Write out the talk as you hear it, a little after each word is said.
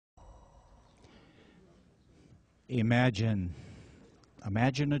Imagine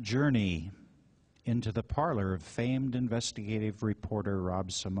a journey into the parlor of famed investigative reporter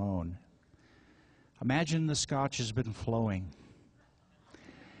Rob Simone. Imagine the scotch has been flowing,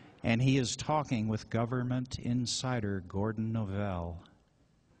 and he is talking with government insider Gordon Novell.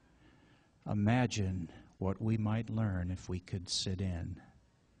 Imagine what we might learn if we could sit in.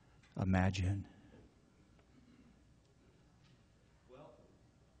 Imagine.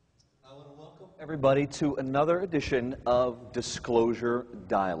 I want to welcome everybody to another edition of Disclosure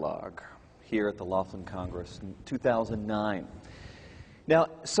Dialogue here at the Laughlin Congress in 2009. Now,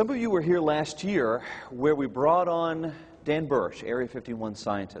 some of you were here last year where we brought on Dan Bursch, Area 51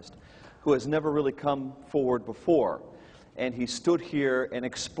 scientist, who has never really come forward before. And he stood here and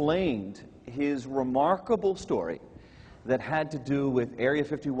explained his remarkable story that had to do with Area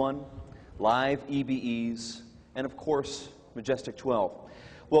 51, live EBEs, and of course, Majestic 12.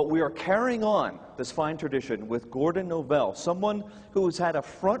 Well, we are carrying on this fine tradition with Gordon Novell, someone who has had a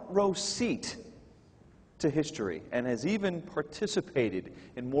front row seat to history and has even participated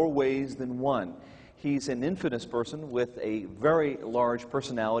in more ways than one. He's an infamous person with a very large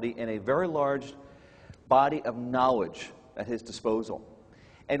personality and a very large body of knowledge at his disposal.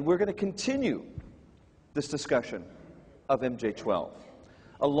 And we're going to continue this discussion of MJ-12,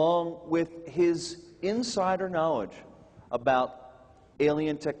 along with his insider knowledge about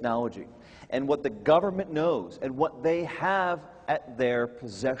alien technology and what the government knows and what they have at their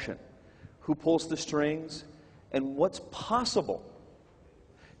possession, who pulls the strings, and what's possible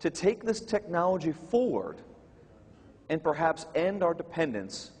to take this technology forward and perhaps end our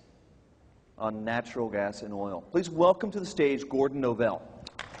dependence on natural gas and oil. Please welcome to the stage Gordon Novell.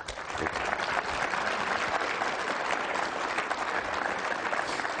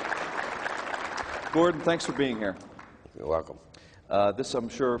 Gordon, thanks for being here. You're welcome. This, I'm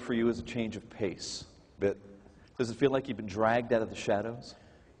sure, for you is a change of pace. Bit. Does it feel like you've been dragged out of the shadows?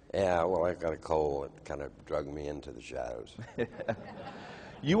 Yeah, well, I got a cold that kind of drug me into the shadows.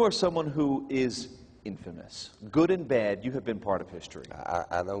 You are someone who is infamous. Good and bad, you have been part of history.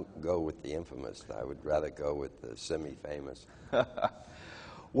 I don't go with the infamous. I would rather go with the semi-famous.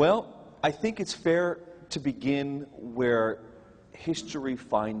 Well, I think it's fair to begin where history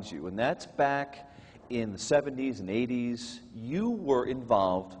finds you, and that's back in the 70s and 80s. You were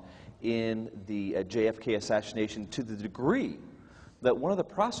involved in the JFK assassination to the degree that one of the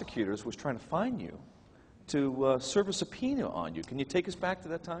prosecutors was trying to find you to serve a subpoena on you. Can you take us back to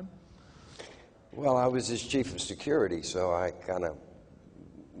that time? Well, I was his chief of security, so I kind of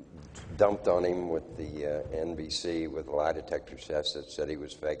dumped on him with the NBC with a lie detector test that said he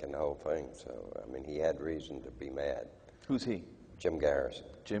was faking the whole thing. So, I mean, he had reason to be mad. Who's he? Jim Garrison.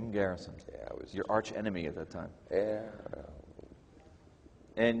 Jim Garrison. Yeah, I was your arch enemy at that time. Yeah.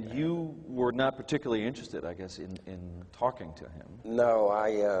 And you were not particularly interested, I guess, in talking to him. No,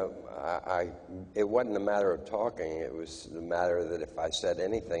 it wasn't a matter of talking. It was the matter that if I said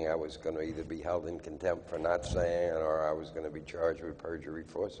anything, I was going to either be held in contempt for not saying it, or I was going to be charged with perjury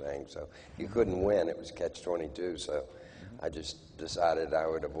for saying so. You couldn't win. It was catch-22, so I just decided I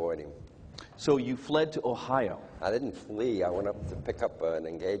would avoid him. So you fled to Ohio. I didn't flee. I went up to pick up an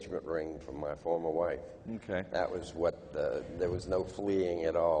engagement ring from my former wife. Okay. That was what, there was no fleeing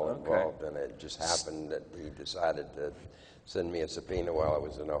at all involved, and it just happened that he decided to send me a subpoena while I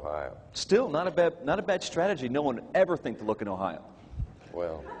was in Ohio. Still, not a bad strategy. No one would ever think to look in Ohio.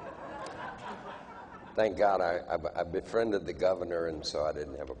 Well, thank God I befriended the governor, and so I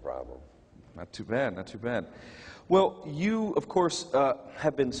didn't have a problem. Not too bad, not too bad. Well, you, of course,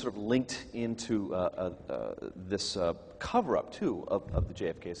 have been sort of linked into this cover-up, too, of the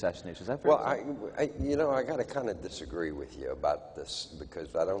JFK assassination. Is that fair? Well, you know, I got to kind of disagree with you about this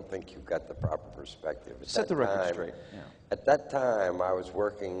because I don't think you've got the proper perspective. Set the record straight. Yeah. At that time, I was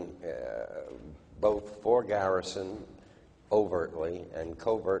working both for Garrison overtly and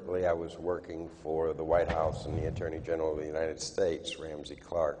covertly. I was working for the White House and the Attorney General of the United States, Ramsey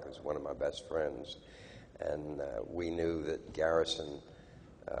Clark, who's one of my best friends. And we knew that Garrison,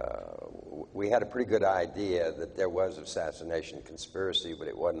 we had a pretty good idea that there was an assassination conspiracy, but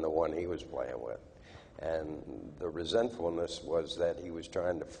it wasn't the one he was playing with. And the resentfulness was that he was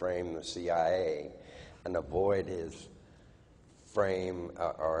trying to frame the CIA and avoid his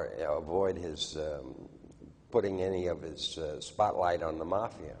avoid his putting any of his spotlight on the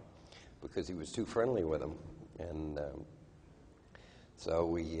mafia because he was too friendly with them. And so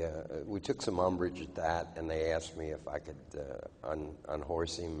we took some umbrage at that, and they asked me if I could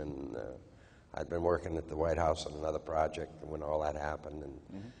unhorse him. And I'd been working at the White House on another project when all that happened, and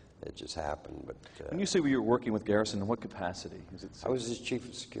it just happened. But when you say you were working with Garrison, in what capacity? Is it I was his chief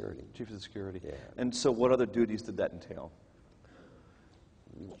of security. chief of security? Yeah. And so what other duties did that entail?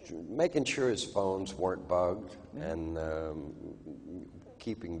 Making sure his phones weren't bugged, and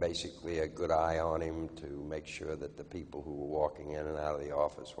keeping basically a good eye on him to make sure that the people who were walking in and out of the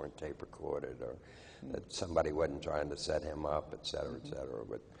office weren't tape recorded, or that somebody wasn't trying to set him up, et cetera, et cetera.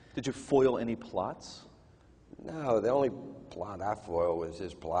 But Did you foil any plots? no, the only plot I foiled was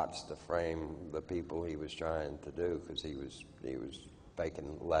his plots to frame the people he was trying to do, because he was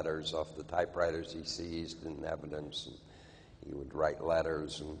faking letters off the typewriters he seized in evidence, and he would write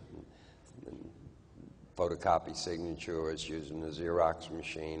letters and photocopy signatures using a Xerox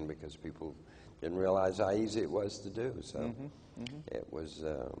machine because people didn't realize how easy it was to do. So it was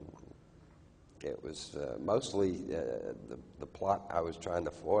mostly the plot I was trying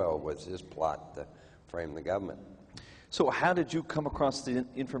to foil was his plot to frame the government. So how did you come across the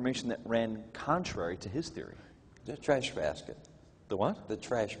information that ran contrary to his theory? The trash basket. The what? The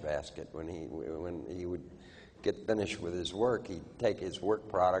trash basket. When he would get finished with his work, he'd take his work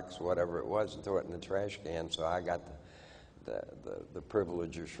products, whatever it was, and throw it in the trash can. So I got the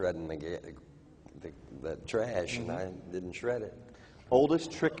privilege of shredding the trash, and I didn't shred it.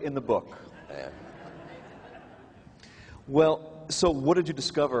 Oldest trick in the book. Yeah. Well, so what did you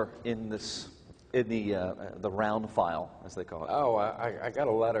discover in the round file, as they call it? Oh, I got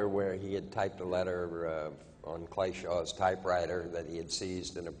a letter where he had typed a letter on Clay Shaw's typewriter that he had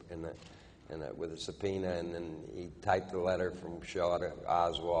seized with a subpoena, and then he typed the letter from Shaw to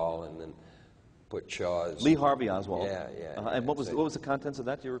Oswald, and then put Shaw's. Lee Harvey Oswald. Yeah, yeah. And what was the contents of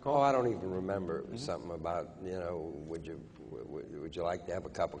that? Do you recall? Oh, I don't even remember. It was something about, would you like to have a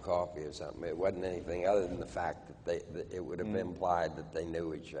cup of coffee or something? It wasn't anything other than the fact that it would have implied that they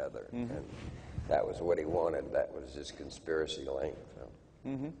knew each other, and that was what he wanted. That was his conspiracy link. So.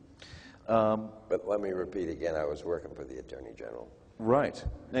 But let me repeat again. I was working for the Attorney General. Right.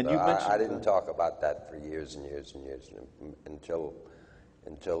 And So you mentioned I didn't talk about that for years and years and years until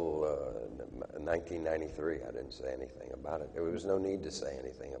 1993. I didn't say anything about it. There was no need to say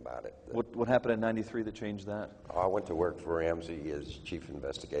anything about it. What happened in '93 that changed that? I went to work for Ramsey as chief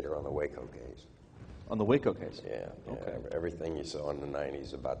investigator on the Waco case. On the Waco case? Yeah. Okay. Everything you saw in the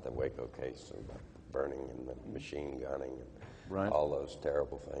 90s about the Waco case, about the burning and the machine gunning and Right. all those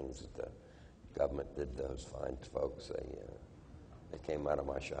terrible things that the government did to those fine folks, they came out of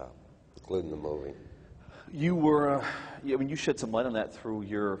my shop, including the movie. You were, you shed some light on that through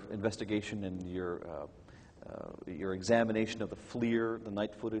your investigation and your examination of the FLIR, the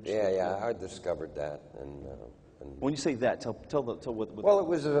night footage. Yeah, I discovered that, and When you say that, tell what. well, it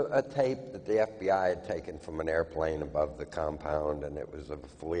was a tape that the FBI had taken from an airplane above the compound, and it was a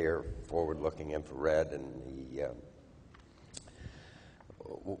FLIR, forward-looking infrared, and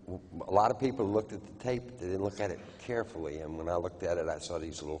a lot of people looked at the tape, they didn't look at it carefully, and when I looked at it, I saw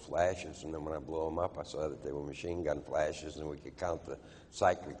these little flashes, and then when I blew them up, I saw that they were machine gun flashes, and we could count the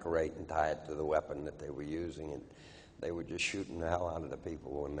cyclic rate and tie it to the weapon that they were using, and they were just shooting the hell out of the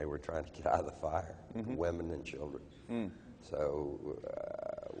people when they were trying to get out of the fire, women and children. So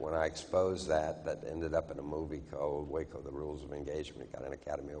when I exposed that ended up in a movie called Waco, The Rules of Engagement. It got an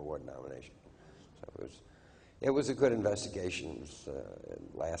Academy Award nomination. So it was a good investigation. It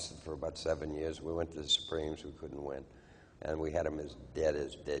lasted for about 7 years. We went to the Supremes. We couldn't win. And we had them as dead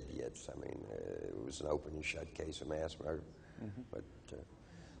yet. I mean, it was an open and shut case of mass murder. But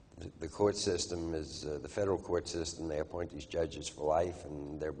the court system is the federal court system. They appoint these judges for life,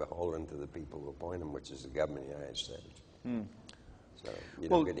 and they're beholden to the people who appoint them, which is the government of the United States. So you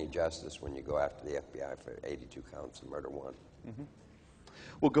don't get any justice when you go after the FBI for 82 counts and murder one.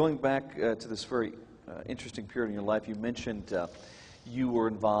 Well, going back to this very interesting period in your life, you mentioned you were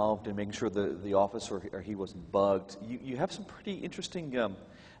involved in making sure the officer or he wasn't bugged. You have some pretty interesting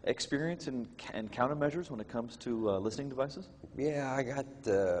experience and countermeasures when it comes to listening devices? Yeah,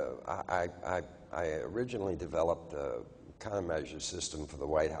 I originally developed a countermeasure system for the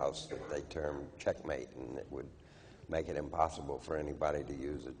White House that they termed Checkmate, and it would make it impossible for anybody to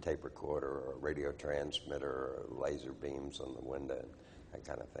use a tape recorder or a radio transmitter or laser beams on the window, and that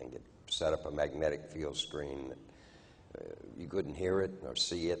kind of thing. It set up a magnetic field screen that you couldn't hear it or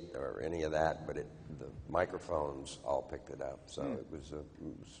see it or any of that, but the microphones all picked it up. So it was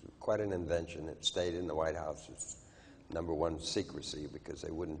quite an invention. It stayed in the White House. It's #1 secrecy because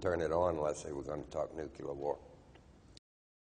they wouldn't turn it on unless they were going to talk nuclear war.